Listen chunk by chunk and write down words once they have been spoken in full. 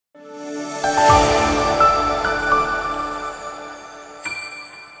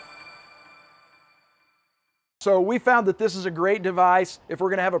So we found that this is a great device if we're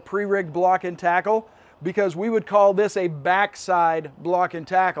going to have a pre-rigged block and tackle, because we would call this a backside block and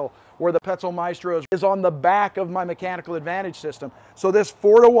tackle, where the Petzl Maestro is on the back of my mechanical advantage system. So this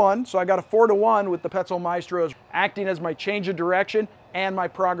 4-to-1, so I got a 4-to-1 with the Petzl Maestro acting as my change of direction and my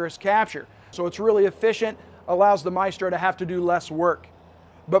progress capture. So it's really efficient, allows the Maestro to have to do less work.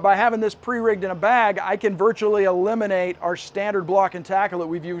 But by having this pre-rigged in a bag, I can virtually eliminate our standard block and tackle that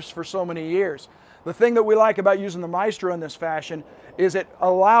we've used for so many years. The thing that we like about using the Maestro in this fashion is it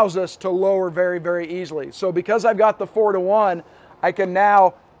allows us to lower very, very easily. So because I've got the 4-to-1, I can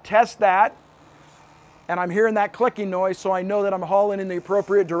now test that, and I'm hearing that clicking noise, so I know that I'm hauling in the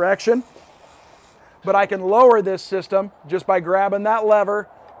appropriate direction. But I can lower this system just by grabbing that lever,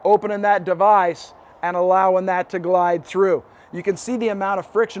 opening that device, and allowing that to glide through. You can see the amount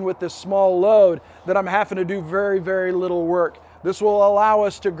of friction with this small load that I'm having to do very, very little work. This will allow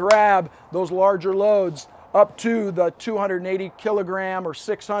us to grab those larger loads up to the 280 kilogram or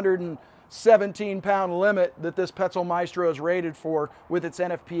 617 pound limit that this Petzl Maestro is rated for with its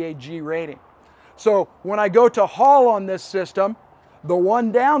NFPA G rating. So when I go to haul on this system, the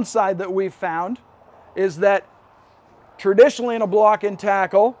one downside that we've found is that traditionally in a block and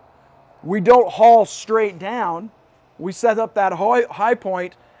tackle, we don't haul straight down. We set up that high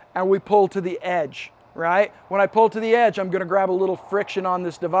point and we pull to the edge, right? When I pull to the edge, I'm going to grab a little friction on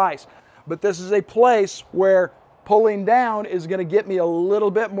this device. But this is a place where pulling down is going to get me a little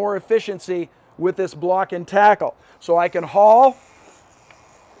bit more efficiency with this block and tackle. So I can haul,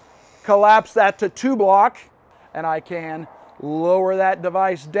 collapse that to 2 block, and I can lower that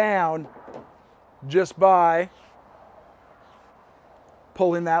device down just by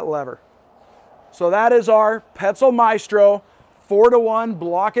pulling that lever. So that is our Petzl Maestro 4-to-1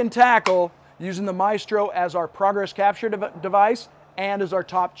 block and tackle, using the Maestro as our progress capture device and as our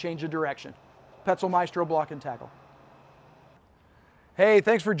top change of direction. Petzl Maestro block and tackle. Hey,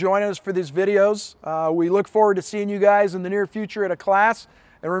 thanks for joining us for these videos. We look forward to seeing you guys in the near future at a class.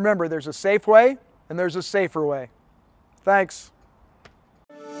 And remember, there's a safe way and there's a safer way. Thanks.